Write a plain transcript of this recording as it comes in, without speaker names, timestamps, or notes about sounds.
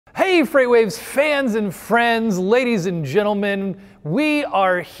Hey FreightWaves fans and friends, ladies and gentlemen, we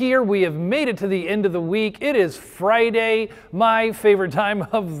are here. We have made it to the end of the week. It is Friday, my favorite time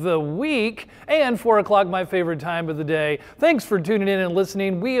of the week, and 4 o'clock, my favorite time of the day. Thanks for tuning in and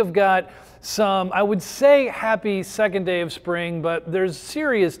listening. We have got some, I would say, happy second day of spring, but there's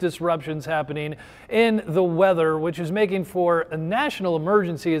serious disruptions happening in the weather, which is making for a national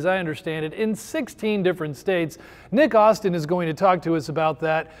emergency, as I understand it, in 16 different states. Nick Austin is going to talk to us about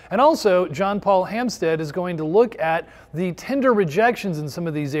that. And also, John Paul Hamstead is going to look at the tender rejections in some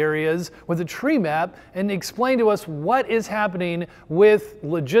of these areas with a tree map and explain to us what is happening with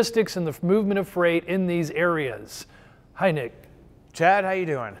logistics and the movement of freight in these areas. Hi, Nick. Chad, how you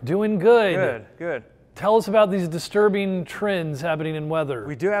doing? Doing good. Good, good. Tell us about these disturbing trends happening in weather.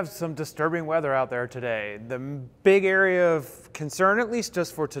 We do have some disturbing weather out there today. The big area of concern, at least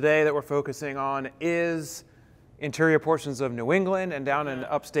just for today, that we're focusing on is interior portions of New England and down in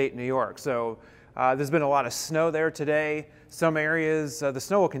upstate New York. So there's been a lot of snow there today. Some areas, the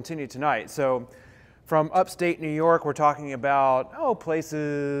snow will continue tonight. So from upstate New York, we're talking about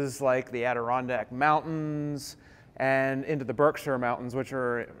places like the Adirondack Mountains and into the Berkshire Mountains, which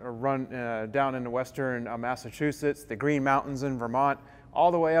are run down into western Massachusetts, the Green Mountains in Vermont, all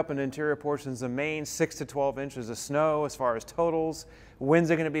the way up in interior portions of Maine, 6 to 12 inches of snow as far as totals.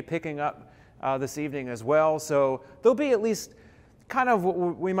 Winds are going to be picking up this evening as well. So there'll be at least kind of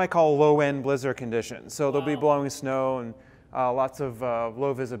what we might call low-end blizzard conditions. So they'll be blowing snow and lots of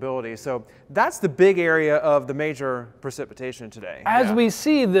low visibility. So that's the big area of the major precipitation today. As we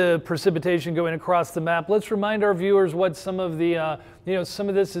see the precipitation going across the map, let's remind our viewers what some of the, some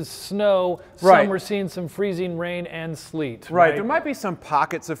of this is snow, some we're seeing some freezing rain and sleet. Right, there might be some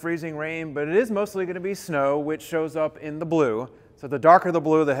pockets of freezing rain, but it is mostly going to be snow, which shows up in the blue. So the darker the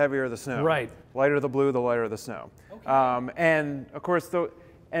blue, the heavier the snow. Right. Lighter the blue, the lighter the snow. Okay. And of course,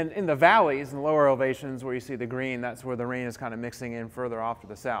 and in the valleys and lower elevations where you see the green, that's where the rain is kind of mixing in further off to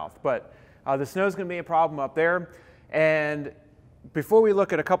the south. But the snow is going to be a problem up there. And before we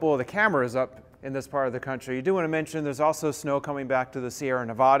look at a couple of the cameras up in this part of the country, you do want to mention there's also snow coming back to the Sierra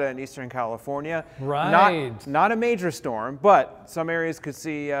Nevada and Eastern California. Right. Not a major storm, but some areas could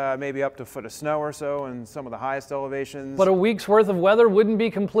see maybe up to a foot of snow or so in some of the highest elevations. But a week's worth of weather wouldn't be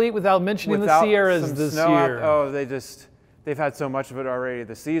complete without mentioning the Sierras this year. They've had so much of it already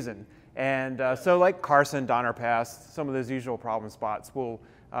this season. And so like Carson, Donner Pass, some of those usual problem spots will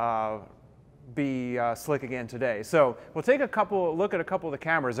be slick again today. So we'll take look at a couple of the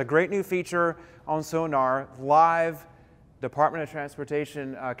cameras. A great new feature on Sonar, live Department of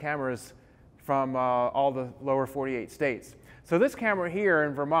Transportation cameras from all the lower 48 states. So this camera here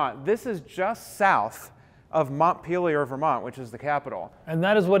in Vermont, this is just south of Montpelier, Vermont, which is the capital. And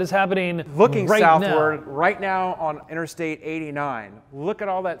that is what is happening looking right southward now. Right now on Interstate 89. Look at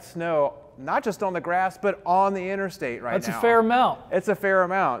all that snow, not just on the grass, but on the interstate right now. That's a fair amount. It's a fair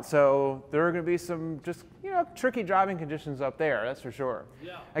amount. So there are going to be some just, tricky driving conditions up there, that's for sure.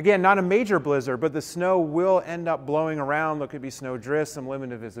 Yeah. Again, not a major blizzard, but the snow will end up blowing around. There could be snow drifts, some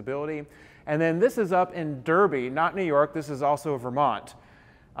limited visibility. And then this is up in Derby, not New York. This is also Vermont.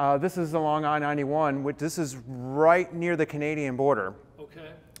 This is along I-91, which this is right near the Canadian border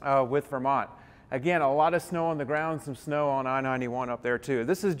with Vermont. Again, a lot of snow on the ground, some snow on I-91 up there too.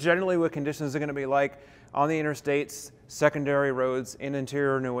 This is generally what conditions are going to be like on the interstates, secondary roads in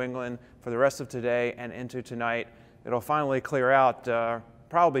interior New England for the rest of today and into tonight. It'll finally clear out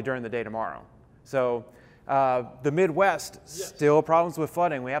probably during the day tomorrow. So the Midwest, still problems with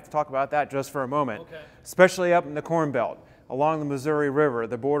flooding. We have to talk about that just for a moment, especially up in the Corn Belt, along the Missouri River,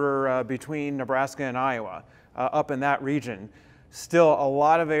 the border between Nebraska and Iowa, up in that region. Still a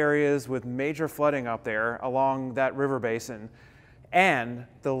lot of areas with major flooding up there along that river basin. And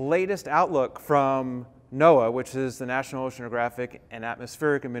the latest outlook from NOAA, which is the National Oceanographic and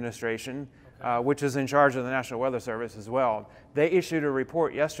Atmospheric Administration, which is in charge of the National Weather Service as well, they issued a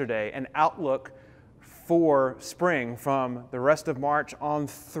report yesterday, an outlook for spring from the rest of March on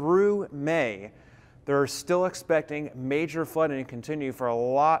through May. They're still expecting major flooding to continue for a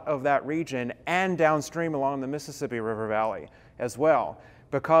lot of that region and downstream along the Mississippi River Valley as well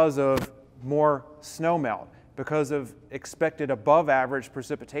because of more snow melt, because of expected above average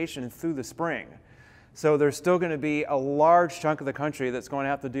precipitation through the spring. So there's still going to be a large chunk of the country that's going to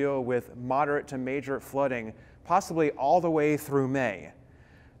have to deal with moderate to major flooding, possibly all the way through May.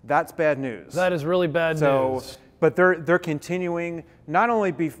 That's bad news. That is really bad news. But they're continuing, not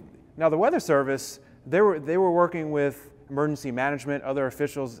only now the Weather Service, they were working with emergency management, other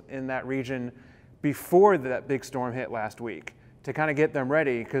officials in that region before that big storm hit last week to kind of get them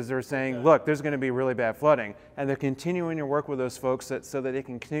ready, because they're saying, look, there's going to be really bad flooding. And they're continuing to work with those folks so that they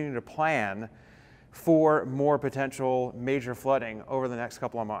can continue to plan for more potential major flooding over the next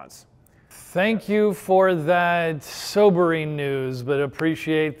couple of months. Thank you for that sobering news, but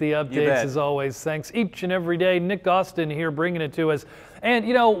appreciate the updates as always. Thanks each and every day. Nick Austin here bringing it to us. And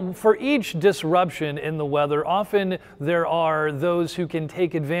you know, for each disruption in the weather, often there are those who can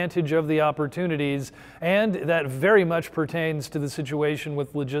take advantage of the opportunities, and that very much pertains to the situation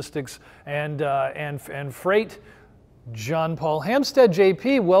with logistics and freight. John Paul Hamstead,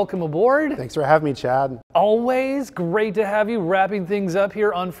 JP, welcome aboard. Thanks for having me, Chad. Always great to have you wrapping things up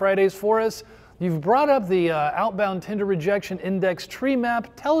here on Fridays for us. You've brought up the outbound tender rejection index tree map.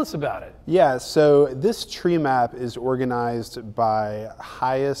 Tell us about it. Yeah, so this tree map is organized by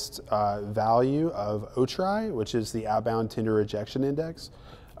highest value of OTRI, which is the outbound tender rejection index.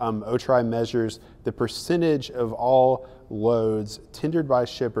 OTRI measures the percentage of all loads tendered by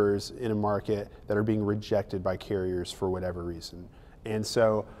shippers in a market that are being rejected by carriers for whatever reason. And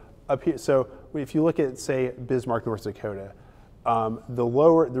so up here, so if you look at, say, Bismarck, North Dakota,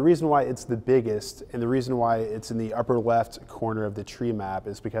 the reason why it's the biggest and the reason why it's in the upper left corner of the tree map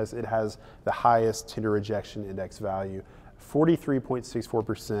is because it has the highest tender rejection index value.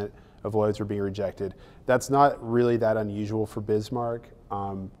 43.64% of loads are being rejected. That's not really that unusual for Bismarck.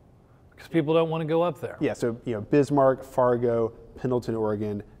 Because people don't want to go up there. Yeah, so Bismarck, Fargo, Pendleton,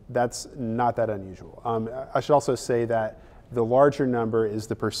 Oregon, that's not that unusual. I should also say that the larger number is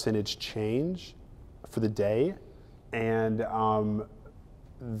the percentage change for the day, and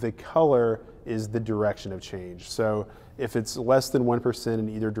the color is the direction of change. So if it's less than 1% in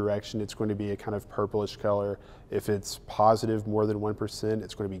either direction, it's going to be a kind of purplish color. If it's positive more than 1%,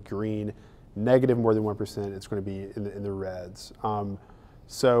 it's going to be green. Negative more than 1%, it's going to be in the reds.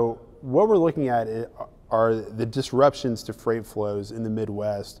 So what we're looking at are the disruptions to freight flows in the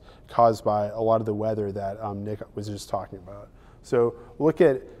Midwest caused by a lot of the weather that Nick was just talking about. So look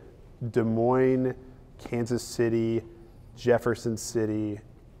at Des Moines, Kansas City, Jefferson City,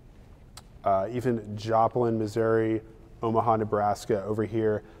 even Joplin, Missouri, Omaha, Nebraska over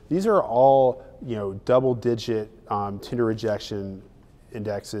here. These are all double-digit tender rejection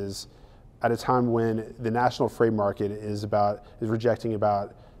indexes at a time when the national freight market is rejecting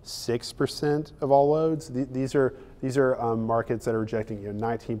about 6% of all loads. These are markets that are rejecting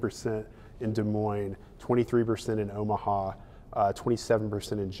 19% in Des Moines, 23% in Omaha,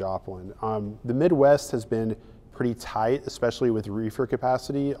 27% in Joplin. The Midwest has been pretty tight, especially with reefer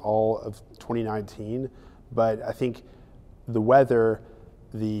capacity all of 2019. But I think the weather,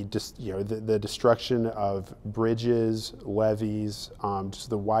 the destruction of bridges, levees, just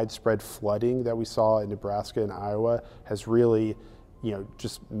the widespread flooding that we saw in Nebraska and Iowa has really,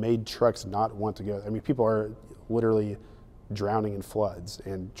 just made trucks not want to go. I mean, people are literally drowning in floods,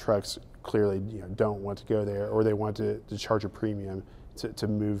 and trucks clearly don't want to go there, or they want to charge a premium to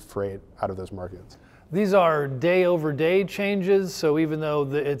move freight out of those markets. These are day-over-day changes, so even though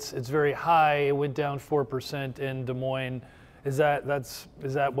it's very high, it went down 4% in Des Moines. Is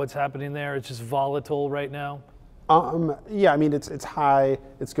that what's happening there? It's just volatile right now? Yeah, I mean, it's high.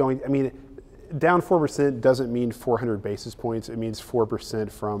 It's going, I mean, down 4% doesn't mean 400 basis points. It means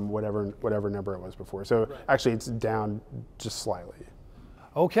 4% from whatever number it was before. So actually it's down just slightly.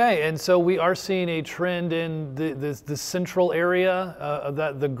 Okay, and so we are seeing a trend in the central area.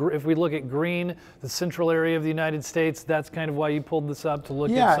 If we look at green, the central area of the United States, that's kind of why you pulled this up to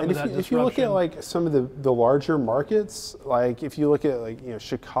look at some of that disruption. Yeah, and if you look at like some of the larger markets, like if you look at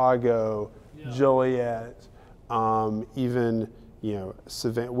Chicago, Joliet, even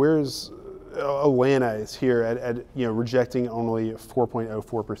Savannah, where's Atlanta is here at rejecting only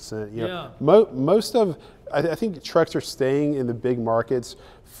 4.04%. Most of I think trucks are staying in the big markets.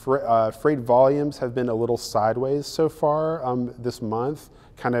 Freight volumes have been a little sideways so far this month,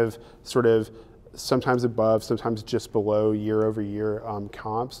 kind of sort of sometimes above, sometimes just below year-over-year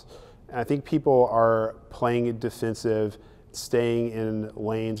comps. And I think people are playing it defensive, staying in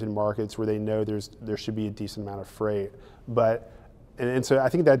lanes and markets where they know there should be a decent amount of freight. And so I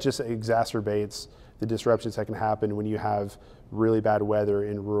think that just exacerbates the disruptions that can happen when you have really bad weather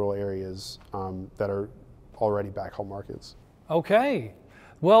in rural areas that are already backhaul markets. Okay.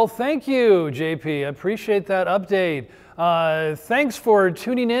 Well, thank you, JP. I appreciate that update. Thanks for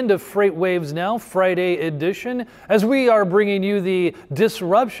tuning in to FreightWaves Now Friday edition, as we are bringing you the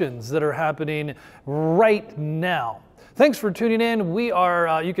disruptions that are happening right now. Thanks for tuning in. We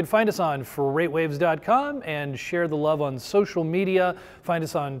are, you can find us on FreightWaves.com and share the love on social media. Find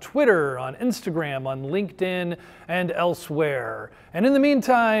us on Twitter, on Instagram, on LinkedIn, and elsewhere. And in the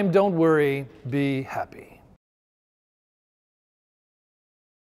meantime, don't worry, be happy.